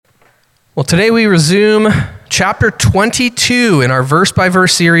Well, today we resume chapter 22 in our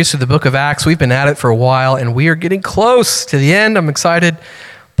verse-by-verse series through the book of Acts. We've been at it for a while, and we are getting close to the end. I'm excited.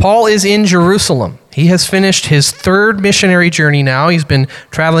 Paul is in Jerusalem. He has finished his third missionary journey now. He's been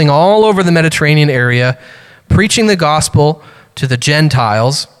traveling all over the Mediterranean area, preaching the gospel to the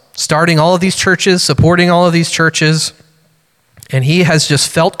Gentiles, starting all of these churches, supporting all of these churches, and he has just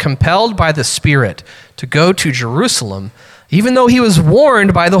felt compelled by the Spirit to go to Jerusalem, even though he was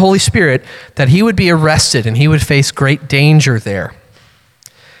warned by the Holy Spirit that he would be arrested and he would face great danger there.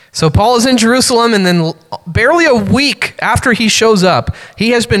 So Paul is in Jerusalem, and then barely a week after he shows up, he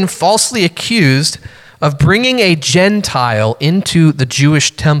has been falsely accused of bringing a Gentile into the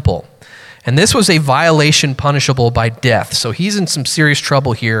Jewish temple. And this was a violation punishable by death. So he's in some serious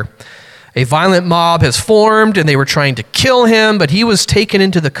trouble here. A violent mob has formed, and they were trying to kill him, but he was taken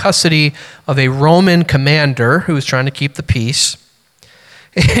into the custody of a Roman commander who was trying to keep the peace.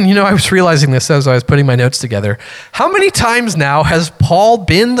 And I was realizing this as I was putting my notes together. How many times now has Paul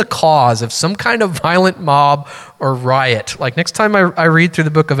been the cause of some kind of violent mob or riot? Like next time I read through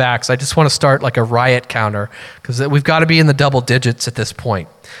the book of Acts, I just want to start like a riot counter, because we've got to be in the double digits at this point.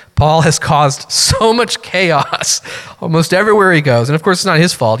 Paul has caused so much chaos almost everywhere he goes. And of course, it's not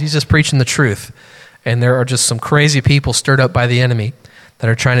his fault. He's just preaching the truth. And there are just some crazy people stirred up by the enemy that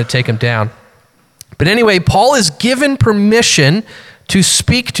are trying to take him down. But anyway, Paul is given permission to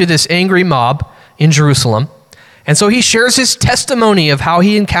speak to this angry mob in Jerusalem. And so he shares his testimony of how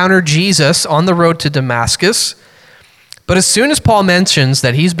he encountered Jesus on the road to Damascus. But as soon as Paul mentions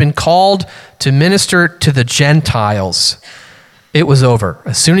that he's been called to minister to the Gentiles, it was over.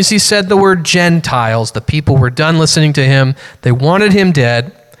 As soon as he said the word Gentiles, the people were done listening to him. They wanted him dead.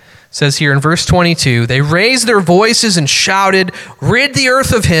 It says here in verse 22, they raised their voices and shouted, "Rid the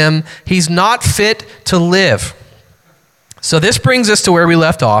earth of him. He's not fit to live." So this brings us to where we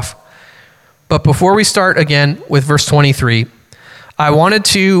left off. But before we start again with verse 23, I wanted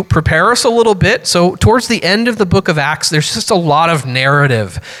to prepare us a little bit. So towards the end of the book of Acts, there's just a lot of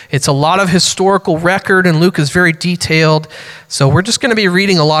narrative. It's a lot of historical record, and Luke is very detailed. So we're just going to be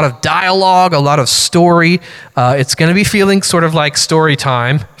reading a lot of dialogue, a lot of story. It's going to be feeling sort of like story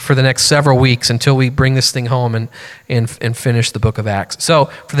time for the next several weeks until we bring this thing home and finish the book of Acts. So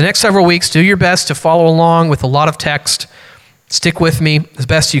for the next several weeks, do your best to follow along with a lot of text. Stick with me as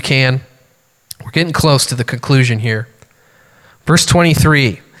best you can. We're getting close to the conclusion here. Verse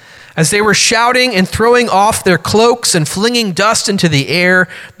 23, as they were shouting and throwing off their cloaks and flinging dust into the air,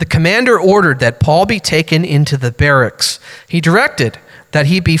 the commander ordered that Paul be taken into the barracks. He directed that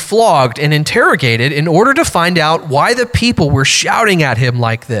he be flogged and interrogated in order to find out why the people were shouting at him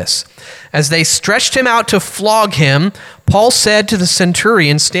like this. As they stretched him out to flog him, Paul said to the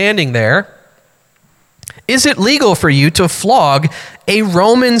centurion standing there, "Is it legal for you to flog a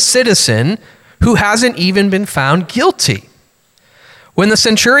Roman citizen who hasn't even been found guilty?" When the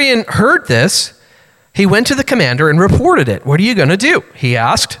centurion heard this, he went to the commander and reported it. "What are you going to do?" he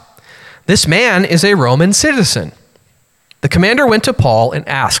asked. "This man is a Roman citizen." The commander went to Paul and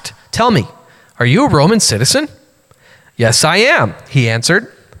asked, "Tell me, are you a Roman citizen?" "Yes, I am," he answered.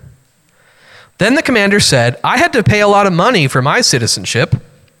 Then the commander said, "I had to pay a lot of money for my citizenship."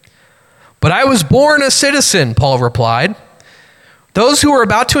 "But I was born a citizen," Paul replied. Those who were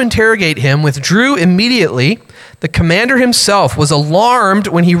about to interrogate him withdrew immediately. The commander himself was alarmed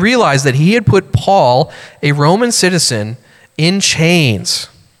when he realized that he had put Paul, a Roman citizen, in chains.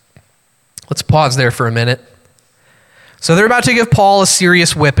 Let's pause there for a minute. So they're about to give Paul a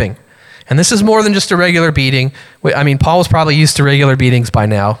serious whipping. And this is more than just a regular beating. I mean, Paul was probably used to regular beatings by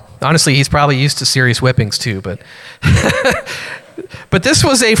now. Honestly, he's probably used to serious whippings too, but... But this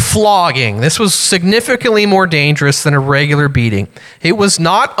was a flogging. This was significantly more dangerous than a regular beating. It was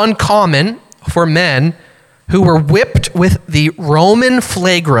not uncommon for men who were whipped with the Roman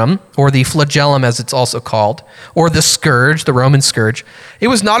flagrum, or the flagellum as it's also called, or the scourge, the Roman scourge. It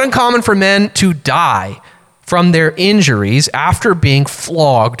was not uncommon for men to die from their injuries after being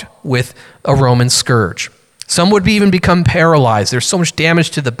flogged with a Roman scourge. Some would even become paralyzed. There's so much damage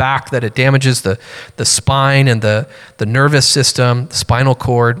to the back that it damages the spine and the nervous system, the spinal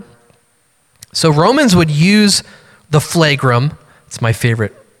cord. So Romans would use the flagrum. It's my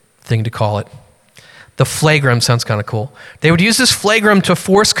favorite thing to call it. The flagrum sounds kind of cool. They would use this flagrum to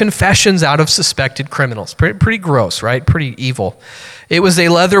force confessions out of suspected criminals. Pretty gross, right? Pretty evil. It was a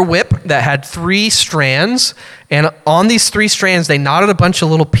leather whip that had 3 strands, and on these 3 strands, they knotted a bunch of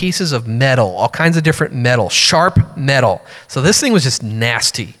little pieces of metal, all kinds of different metal, sharp metal. So this thing was just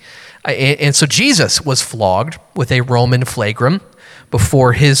nasty. And so Jesus was flogged with a Roman flagrum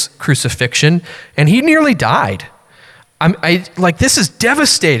before his crucifixion, and he nearly died. This is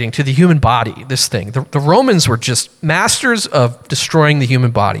devastating to the human body, this thing. The Romans were just masters of destroying the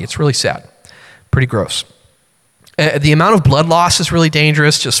human body. It's really sad. Pretty gross. The amount of blood loss is really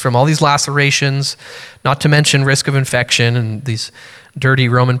dangerous just from all these lacerations, not to mention risk of infection and these dirty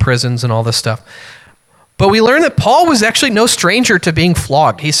Roman prisons and all this stuff. But we learn that Paul was actually no stranger to being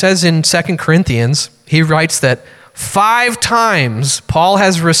flogged. He says in 2 Corinthians, he writes that 5 times Paul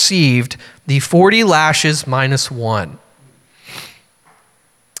has received the 40 lashes minus 1.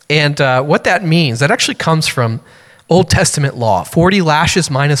 And what that means, that actually comes from Old Testament law, 40 lashes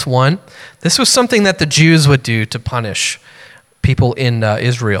minus 1. This was something that the Jews would do to punish people in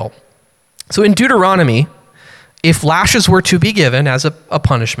Israel. So in Deuteronomy, if lashes were to be given as a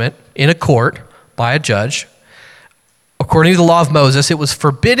punishment in a court by a judge, according to the law of Moses, it was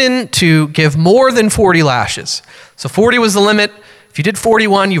forbidden to give more than 40 lashes. So 40 was the limit. If you did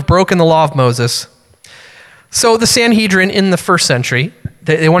 41, you've broken the law of Moses. So the Sanhedrin in the first century,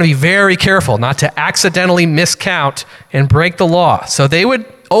 they want to be very careful not to accidentally miscount and break the law. So they would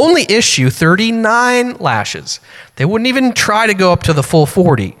only issue 39 lashes. They wouldn't even try to go up to the full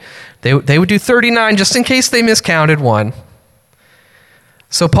 40. They would do 39 just in case they miscounted one.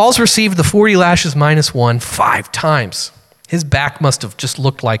 So Paul's received the 40 lashes minus 1 5 times. His back must have just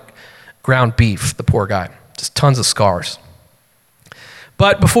looked like ground beef, the poor guy. Just tons of scars.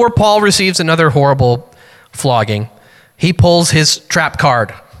 But before Paul receives another horrible flogging, he pulls his trap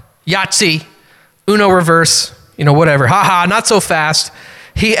card. Yahtzee, Uno reverse, whatever. Ha, not so fast.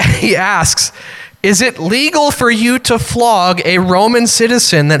 He asks, is it legal for you to flog a Roman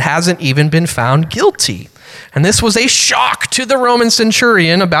citizen that hasn't even been found guilty? And this was a shock to the Roman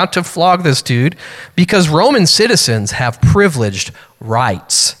centurion about to flog this dude because Roman citizens have privileged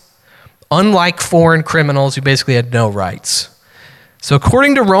rights, unlike foreign criminals who basically had no rights. So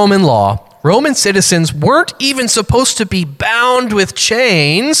according to Roman law, Roman citizens weren't even supposed to be bound with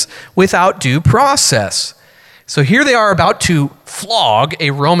chains without due process. So here they are about to flog a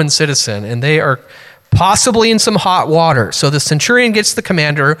Roman citizen, and they are possibly in some hot water. So the centurion gets the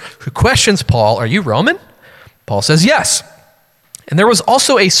commander who questions Paul, are you Roman? Paul says yes. And there was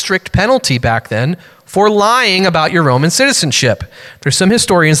also a strict penalty back then for lying about your Roman citizenship. There's some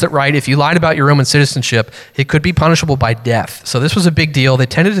historians that write if you lied about your Roman citizenship, it could be punishable by death. So this was a big deal. They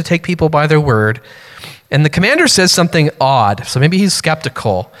tended to take people by their word. And the commander says something odd. So maybe he's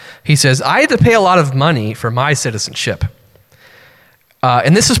skeptical. He says, I had to pay a lot of money for my citizenship.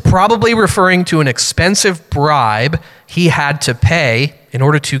 And this is probably referring to an expensive bribe he had to pay in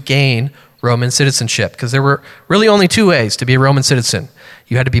order to gain Roman citizenship. Because there were really only 2 ways to be a Roman citizen.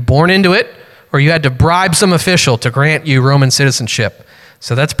 You had to be born into it, or you had to bribe some official to grant you Roman citizenship.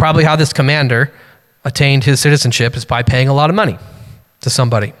 So that's probably how this commander attained his citizenship, is by paying a lot of money to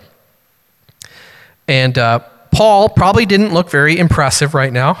somebody. And Paul probably didn't look very impressive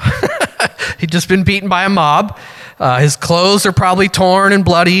right now. He'd just been beaten by a mob. His clothes are probably torn and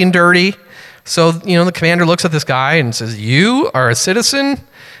bloody and dirty. So, the commander looks at this guy and says, you are a citizen?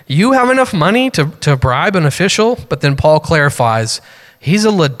 You have enough money to bribe an official? But then Paul clarifies, he's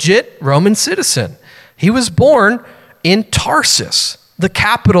a legit Roman citizen. He was born in Tarsus, the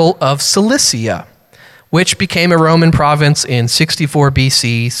capital of Cilicia, which became a Roman province in 64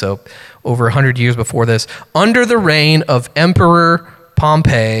 BC, so over 100 years before this, under the reign of Emperor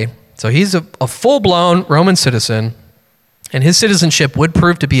Pompey. So he's a full-blown Roman citizen, and his citizenship would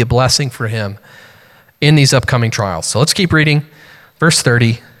prove to be a blessing for him in these upcoming trials. So let's keep reading. Verse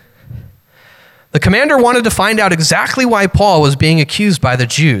 30. The commander wanted to find out exactly why Paul was being accused by the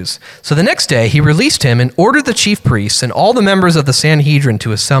Jews. So the next day he released him and ordered the chief priests and all the members of the Sanhedrin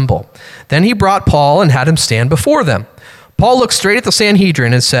to assemble. Then he brought Paul and had him stand before them. Paul looked straight at the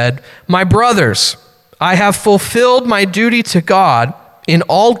Sanhedrin and said, my brothers, I have fulfilled my duty to God in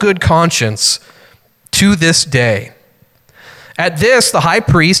all good conscience to this day. At this, the high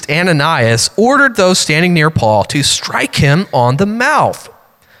priest Ananias ordered those standing near Paul to strike him on the mouth.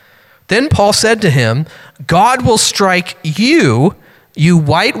 Then Paul said to him, God will strike you, you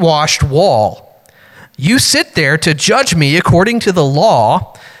whitewashed wall. You sit there to judge me according to the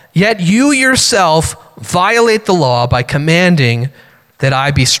law, yet you yourself violate the law by commanding that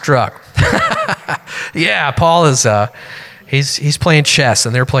I be struck. Yeah, Paul is he's playing chess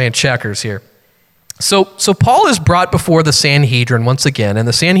and they're playing checkers here. So Paul is brought before the Sanhedrin once again, and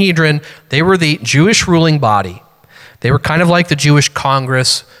the Sanhedrin, they were the Jewish ruling body. They were kind of like the Jewish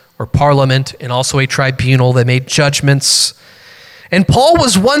Congress or parliament, and also a tribunal that made judgments. And Paul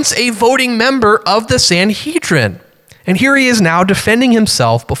was once a voting member of the Sanhedrin. And here he is now defending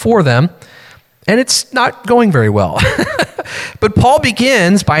himself before them, and it's not going very well. But Paul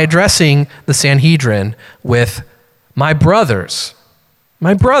begins by addressing the Sanhedrin with, my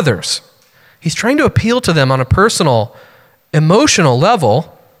brothers. He's trying to appeal to them on a personal, emotional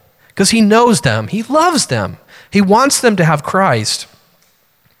level because he knows them. He loves them. He wants them to have Christ.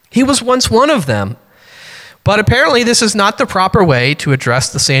 He was once one of them. But apparently this is not the proper way to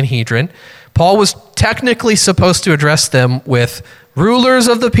address the Sanhedrin. Paul was technically supposed to address them with rulers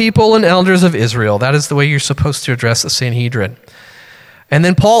of the people and elders of Israel. That is the way you're supposed to address the Sanhedrin. And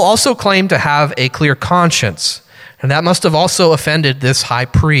then Paul also claimed to have a clear conscience. And that must have also offended this high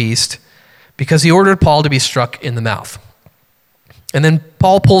priest because he ordered Paul to be struck in the mouth. And then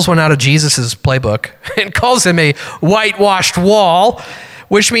Paul pulls one out of Jesus' playbook and calls him a whitewashed wall,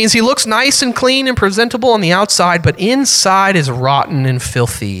 which means he looks nice and clean and presentable on the outside, but inside is rotten and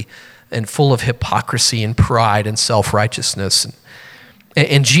filthy and full of hypocrisy and pride and self-righteousness.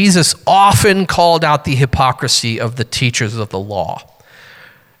 And Jesus often called out the hypocrisy of the teachers of the law.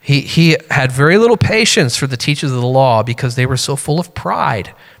 He had very little patience for the teachers of the law because they were so full of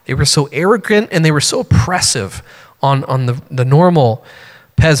pride. They were so arrogant and they were so oppressive on the normal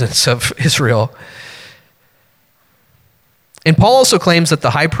peasants of Israel. And Paul also claims that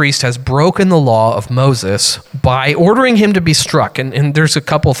the high priest has broken the law of Moses by ordering him to be struck. And there's a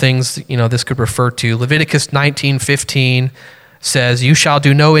couple things, this could refer to. Leviticus 19:15 says, "You shall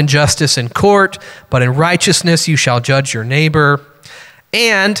do no injustice in court, but in righteousness you shall judge your neighbor."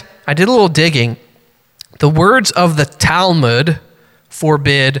 And I did a little digging. The words of the Talmud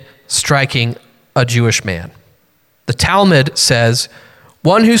forbid striking a Jewish man. The Talmud says,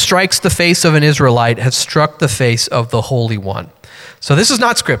 "One who strikes the face of an Israelite has struck the face of the Holy One." So this is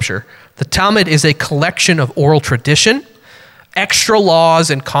not scripture. The Talmud is a collection of oral tradition, extra laws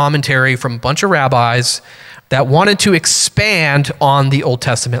and commentary from a bunch of rabbis that wanted to expand on the Old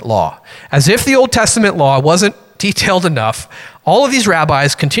Testament law. As if the Old Testament law wasn't detailed enough, all of these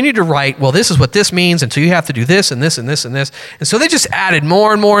rabbis continued to write, well, this is what this means, and so you have to do this and this and this and this. And so they just added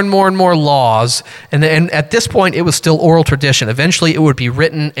more and more and more and more laws. And at this point, it was still oral tradition. Eventually, it would be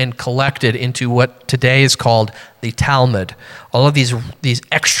written and collected into what today is called the Talmud. All of these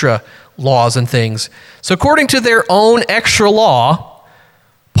extra laws and things. So according to their own extra law,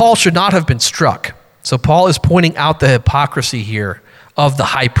 Paul should not have been struck. So Paul is pointing out the hypocrisy here of the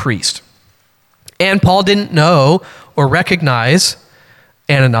high priest. And Paul didn't know or recognize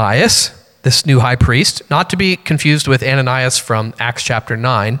Ananias, this new high priest, not to be confused with Ananias from Acts chapter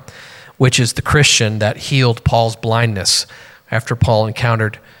 9, which is the Christian that healed Paul's blindness after Paul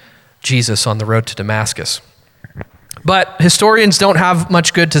encountered Jesus on the road to Damascus. But historians don't have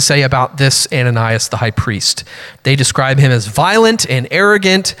much good to say about this Ananias, the high priest. They describe him as violent and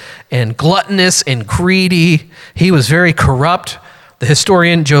arrogant and gluttonous and greedy. He was very corrupt. The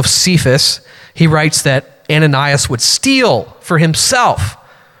historian Josephus, he writes that Ananias would steal for himself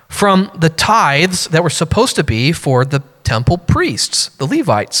from the tithes that were supposed to be for the temple priests, the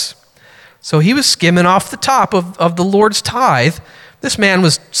Levites. So he was skimming off the top of the Lord's tithe. This man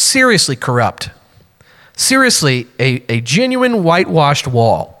was seriously corrupt. Seriously, a genuine whitewashed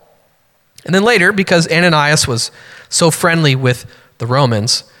wall. And then later, because Ananias was so friendly with the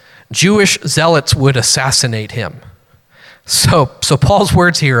Romans, Jewish zealots would assassinate him. So Paul's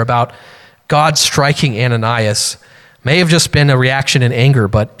words here about God striking Ananias may have just been a reaction in anger,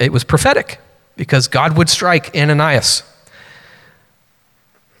 but it was prophetic because God would strike Ananias.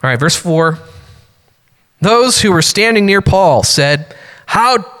 All right, verse 4. Those who were standing near Paul said,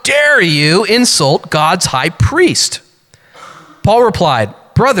 "How dare you insult God's high priest?" Paul replied,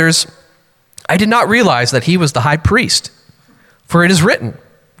 "Brothers, I did not realize that he was the high priest. For it is written,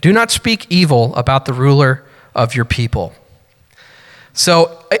 'Do not speak evil about the ruler of your people.'"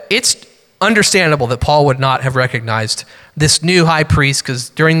 So it's understandable that Paul would not have recognized this new high priest because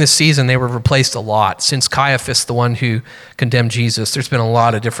during this season they were replaced a lot. Since Caiaphas, the one who condemned Jesus, there's been a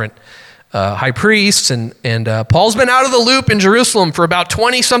lot of different high priests, and Paul's been out of the loop in Jerusalem for about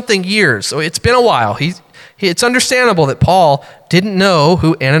 20-something years, so it's been a while. It's understandable that Paul didn't know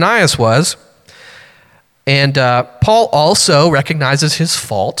who Ananias was, and Paul also recognizes his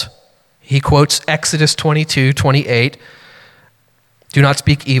fault. He quotes Exodus 22:28, "Do not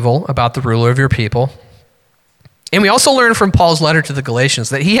speak evil about the ruler of your people." And we also learn from Paul's letter to the Galatians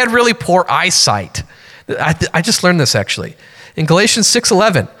that he had really poor eyesight. I just learned this actually. In Galatians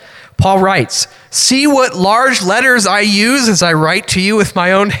 6:11, Paul writes, "See what large letters I use as I write to you with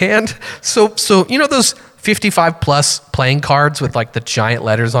my own hand." So you know those 55 plus playing cards with like the giant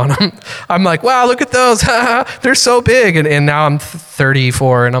letters on them? I'm like, wow, look at those. They're so big. And now I'm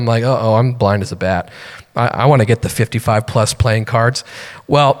 34 and I'm like, I'm blind as a bat. I want to get the 55 plus playing cards.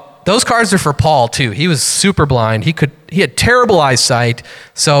 Well, those cards are for Paul too. He was super blind. He had terrible eyesight.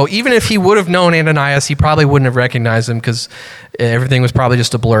 So even if he would have known Ananias, he probably wouldn't have recognized him because everything was probably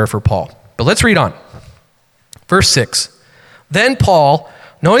just a blur for Paul. But let's read on. Verse 6. Then Paul,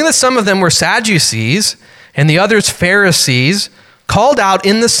 knowing that some of them were Sadducees and the others Pharisees, called out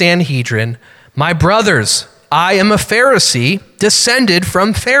in the Sanhedrin, "My brothers, I am a Pharisee, descended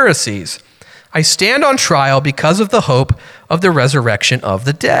from Pharisees. I stand on trial because of the hope of the resurrection of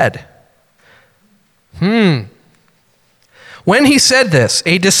the dead." When he said this,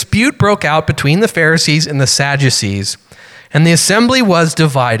 a dispute broke out between the Pharisees and the Sadducees, and the assembly was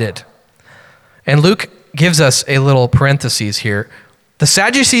divided. And Luke gives us a little parenthesis here. The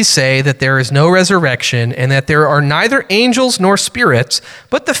Sadducees say that there is no resurrection and that there are neither angels nor spirits,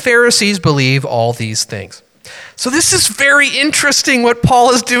 but the Pharisees believe all these things. So this is very interesting what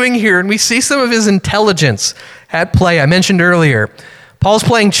Paul is doing here, and we see some of his intelligence at play. I mentioned earlier, Paul's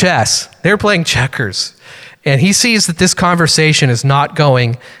playing chess. They're playing checkers. And he sees that this conversation is not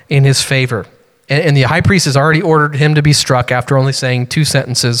going in his favor. And the high priest has already ordered him to be struck after only saying 2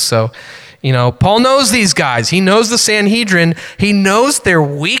 sentences. So, Paul knows these guys. He knows the Sanhedrin. He knows their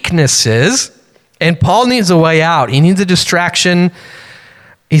weaknesses. And Paul needs a way out. He needs a distraction.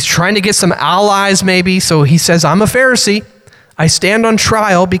 He's trying to get some allies maybe, so he says, I'm a Pharisee. I stand on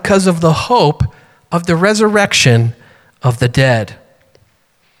trial because of the hope of the resurrection of the dead.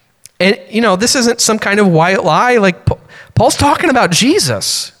 And, this isn't some kind of white lie. Like, Paul's talking about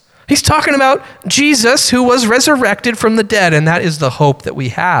Jesus. He's talking about Jesus who was resurrected from the dead, and that is the hope that we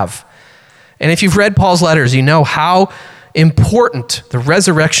have. And if you've read Paul's letters, you know how important the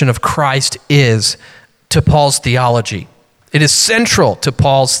resurrection of Christ is to Paul's theology. It is central to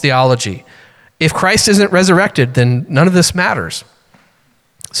Paul's theology. If Christ isn't resurrected, then none of this matters.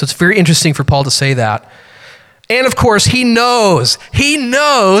 So it's very interesting for Paul to say that. And of course, he knows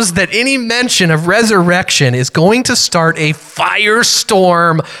that any mention of resurrection is going to start a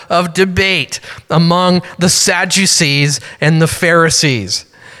firestorm of debate among the Sadducees and the Pharisees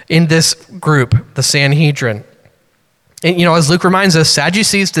in this group, the Sanhedrin. And as Luke reminds us,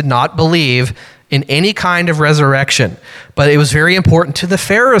 Sadducees did not believe in any kind of resurrection, but it was very important to the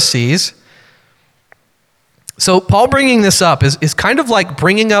Pharisees. So Paul bringing this up is kind of like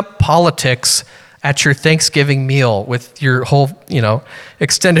bringing up politics at your Thanksgiving meal with your whole,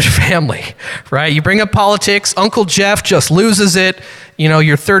 extended family, right? You bring up politics, Uncle Jeff just loses it,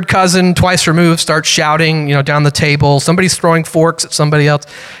 your third cousin, twice removed, starts shouting, down the table, somebody's throwing forks at somebody else,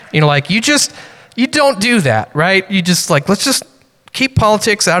 you don't do that, right? You just let's just keep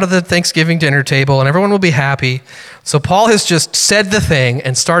politics out of the Thanksgiving dinner table and everyone will be happy. So Paul has just said the thing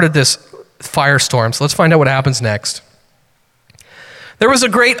and started this firestorm. So let's find out what happens next. There was a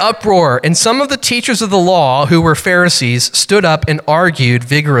great uproar, and some of the teachers of the law who were Pharisees stood up and argued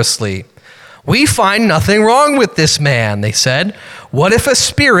vigorously. "We find nothing wrong with this man," they said. "What if a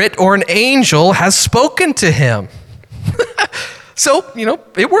spirit or an angel has spoken to him?" So,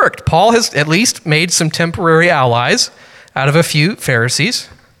 it worked. Paul has at least made some temporary allies out of a few Pharisees.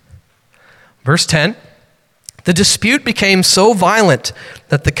 Verse 10, the dispute became so violent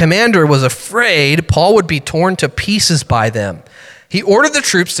that the commander was afraid Paul would be torn to pieces by them. He ordered the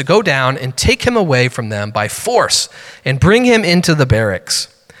troops to go down and take him away from them by force and bring him into the barracks.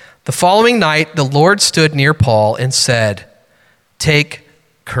 The following night, the Lord stood near Paul and said, "Take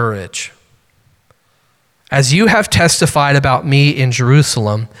courage. As you have testified about me in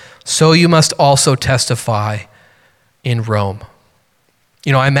Jerusalem, so you must also testify in Rome."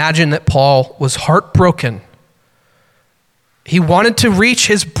 I imagine that Paul was heartbroken. He wanted to reach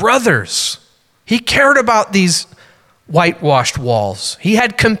his brothers. He cared about these whitewashed walls. He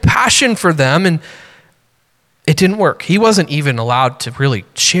had compassion for them, and it didn't work. He wasn't even allowed to really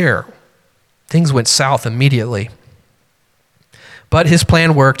share. Things went south immediately. But his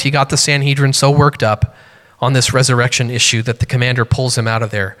plan worked. He got the Sanhedrin so worked up on this resurrection issue that the commander pulls him out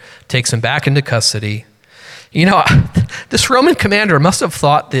of there, takes him back into custody. This Roman commander must have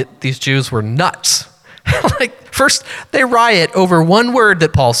thought that these Jews were nuts. First, they riot over one word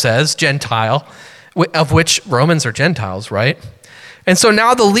that Paul says, Gentile, of which Romans are Gentiles, right? And so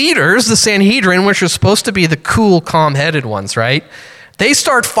now the leaders, the Sanhedrin, which are supposed to be the cool, calm-headed ones, right? They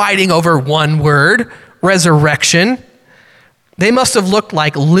start fighting over one word, resurrection. They must have looked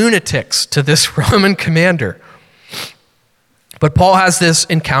like lunatics to this Roman commander. But Paul has this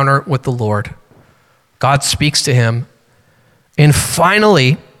encounter with the Lord. God speaks to him. And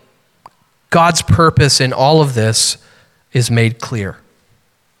finally, God's purpose in all of this is made clear.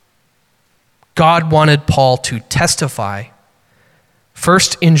 God wanted Paul to testify,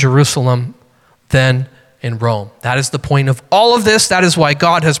 first in Jerusalem, then in Rome. That is the point of all of this. That is why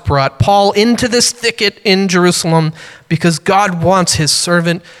God has brought Paul into this thicket in Jerusalem, because God wants his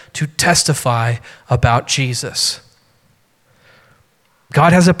servant to testify about Jesus.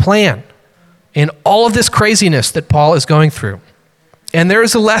 God has a plan in all of this craziness that Paul is going through. And there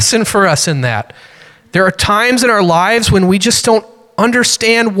is a lesson for us in that. There are times in our lives when we just don't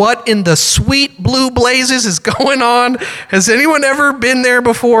understand what in the sweet blue blazes is going on. Has anyone ever been there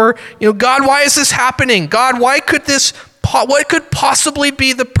before? God, why is this happening? God, what could possibly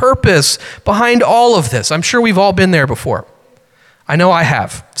be the purpose behind all of this? I'm sure we've all been there before. I know I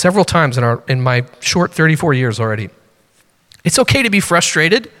have several times in my short 34 years already. It's okay to be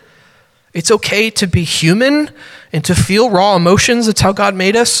frustrated. It's okay to be human and to feel raw emotions. It's how God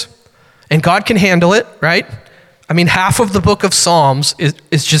made us. And God can handle it, right? I mean, half of the book of Psalms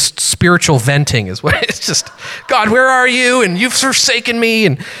is just spiritual venting. It's just, God, where are you? And you've forsaken me.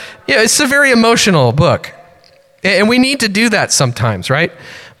 And it's a very emotional book. And we need to do that sometimes, right?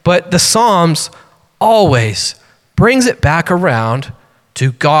 But the Psalms always brings it back around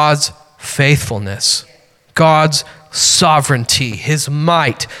to God's faithfulness, God's sovereignty, his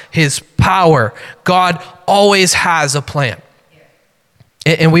might, his power. God always has a plan.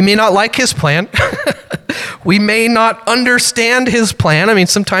 And we may not like his plan. We may not understand his plan. I mean,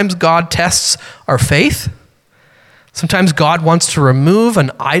 sometimes God tests our faith. Sometimes God wants to remove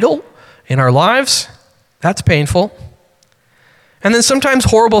an idol in our lives. That's painful. And then sometimes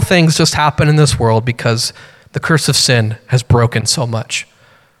horrible things just happen in this world because the curse of sin has broken so much.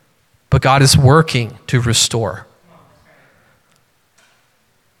 But God is working to restore.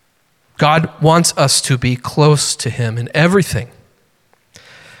 God wants us to be close to him in everything.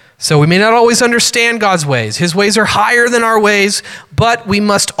 So we may not always understand God's ways. His ways are higher than our ways, but we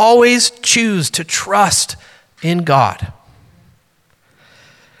must always choose to trust in God.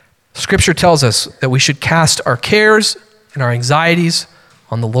 Scripture tells us that we should cast our cares and our anxieties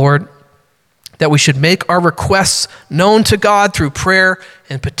on the Lord, that we should make our requests known to God through prayer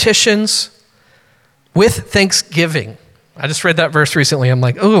and petitions with thanksgiving. I just read that verse recently. I'm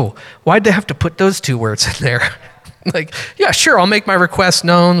like, oh, why'd they have to put those two words in there? Like, yeah, sure, I'll make my requests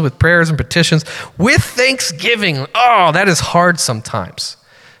known with prayers and petitions with thanksgiving. Oh, that is hard sometimes.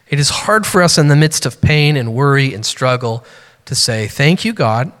 It is hard for us in the midst of pain and worry and struggle to say, thank you,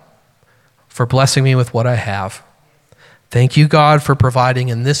 God, for blessing me with what I have. Thank you, God, for providing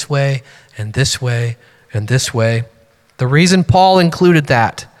in this way and this way and this way. The reason Paul included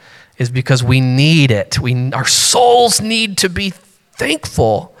that is because we need it. Our souls need to be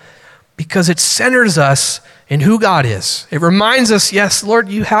thankful because it centers us in who God is. It reminds us, yes, Lord,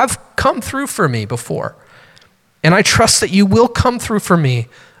 you have come through for me before. And I trust that you will come through for me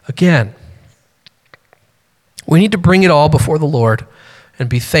again. We need to bring it all before the Lord and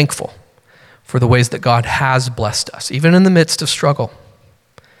be thankful for the ways that God has blessed us, even in the midst of struggle.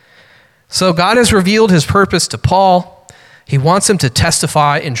 So God has revealed his purpose to Paul. He wants him to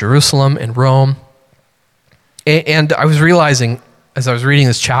testify in Jerusalem and Rome. And I was realizing as I was reading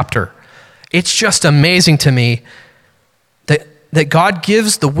this chapter, it's just amazing to me that God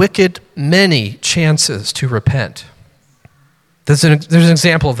gives the wicked many chances to repent. There's an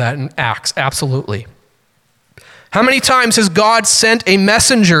example of that in Acts, absolutely. How many times has God sent a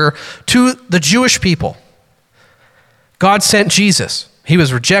messenger to the Jewish people? God sent Jesus. He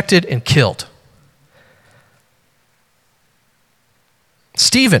was rejected and killed.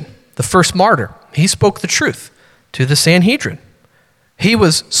 Stephen, the first martyr, he spoke the truth to the Sanhedrin. He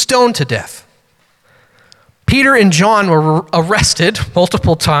was stoned to death. Peter and John were arrested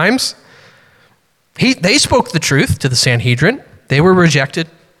multiple times. They spoke the truth to the Sanhedrin. They were rejected.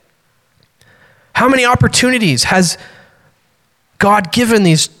 How many opportunities has God given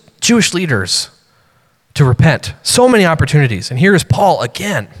these Jewish leaders to repent? So many opportunities. And here is Paul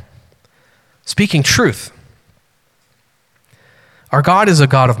again, speaking truth. Our God is a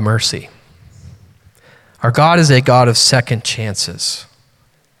God of mercy. Our God is a God of second chances.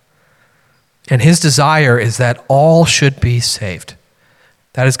 And his desire is that all should be saved.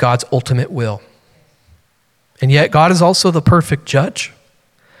 That is God's ultimate will. And yet God is also the perfect judge.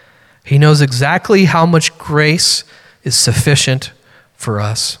 He knows exactly how much grace is sufficient for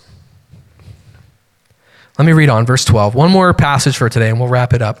us. Let me read on, verse 12. One more passage for today and we'll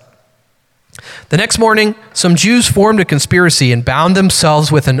wrap it up. The next morning, some Jews formed a conspiracy and bound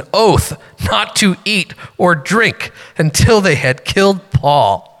themselves with an oath not to eat or drink until they had killed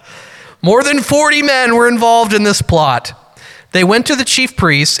Paul. More than 40 men were involved in this plot. They went to the chief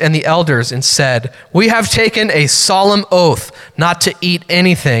priests and the elders and said, "We have taken a solemn oath not to eat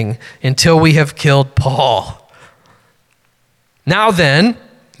anything until we have killed Paul. Now then,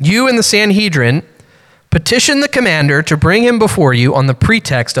 you and the Sanhedrin, Petition the commander to bring him before you on the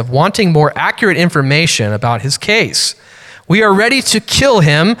pretext of wanting more accurate information about his case. We are ready to kill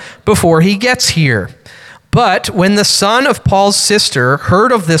him before he gets here." But when the son of Paul's sister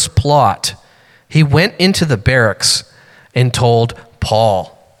heard of this plot, he went into the barracks and told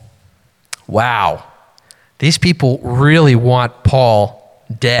Paul. Wow. These people really want Paul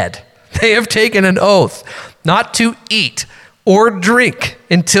dead. They have taken an oath not to eat or drink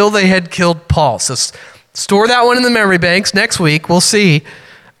until they had killed Paul. So store that one in the memory banks. Next week, we'll see.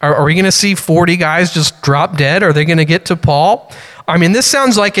 Are we going to see 40 guys just drop dead? Are they going to get to Paul? I mean, this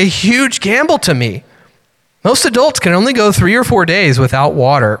sounds like a huge gamble to me. Most adults can only go 3 or 4 days without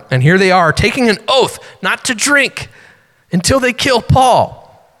water. And here they are taking an oath not to drink until they kill Paul.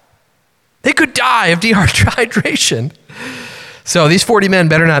 They could die of dehydration. So these 40 men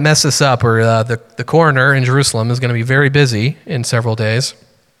better not mess this up, or the coroner in Jerusalem is going to be very busy in several days.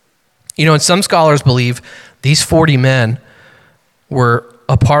 You know, and some scholars believe these 40 men were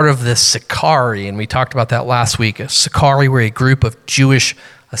a part of the Sicarii, and we talked about that last week. Sicarii were a group of Jewish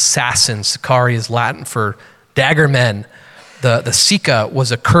assassins. Sicarii is Latin for dagger men. The Sica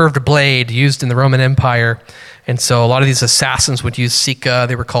was a curved blade used in the Roman Empire, and so a lot of these assassins would use Sica.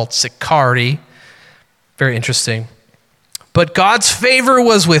 They were called Sicarii. Very interesting. But God's favor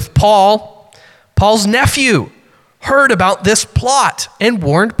was with Paul. Paul's nephew heard about this plot and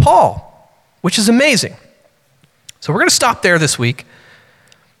warned Paul, which is amazing. So we're going to stop there this week.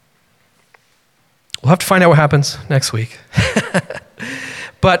 We'll have to find out what happens next week.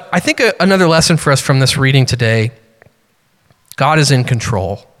 But I think another lesson for us from this reading today, God is in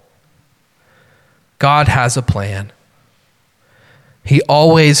control. God has a plan. He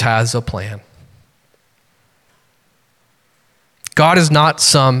always has a plan. God is not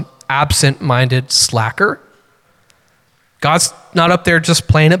some absent-minded slacker. God's not up there just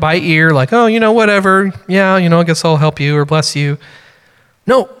playing it by ear, like, oh, whatever. Yeah, I guess I'll help you or bless you.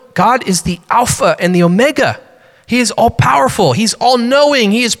 No, God is the Alpha and the Omega. He is all-powerful. He's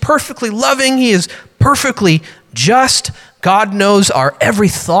all-knowing. He is perfectly loving. He is perfectly just. God knows our every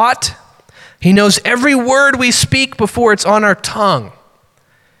thought. He knows every word we speak before it's on our tongue.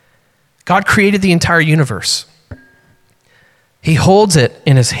 God created the entire universe. He holds it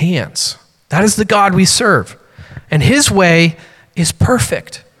in his hands. That is the God we serve. And his way is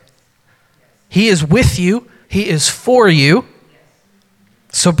perfect. He is with you. He is for you.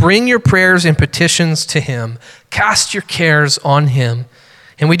 So bring your prayers and petitions to him. Cast your cares on him.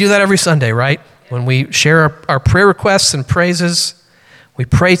 And we do that every Sunday, right? When we share our prayer requests and praises, we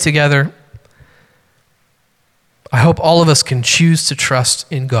pray together. I hope all of us can choose to trust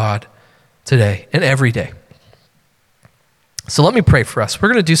in God today and every day. So let me pray for us. We're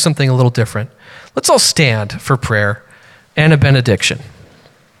going to do something a little different. Let's all stand for prayer and a benediction.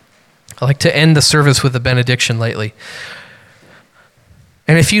 I like to end the service with a benediction lately.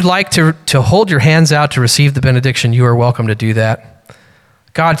 And if you'd like to hold your hands out to receive the benediction, you are welcome to do that.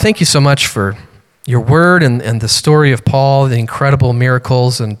 God, thank you so much for your word and the story of Paul, the incredible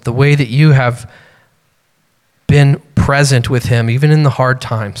miracles, and the way that you have been present with him, even in the hard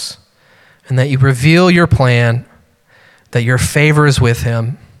times, and that you reveal your plan, that your favor is with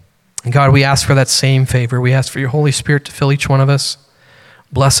him. And God, we ask for that same favor. We ask for your Holy Spirit to fill each one of us.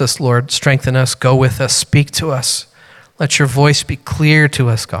 Bless us, Lord. Strengthen us. Go with us. Speak to us. Let your voice be clear to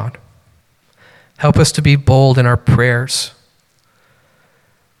us, God. Help us to be bold in our prayers.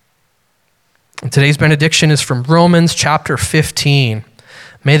 And today's benediction is from Romans chapter 15.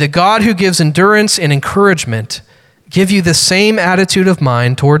 May the God who gives endurance and encouragement give you the same attitude of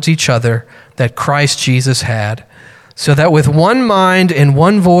mind towards each other that Christ Jesus had, so that with one mind and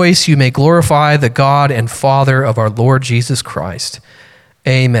one voice you may glorify the God and Father of our Lord Jesus Christ.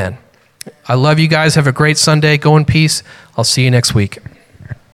 Amen. I love you guys. Have a great Sunday. Go in peace. I'll see you next week.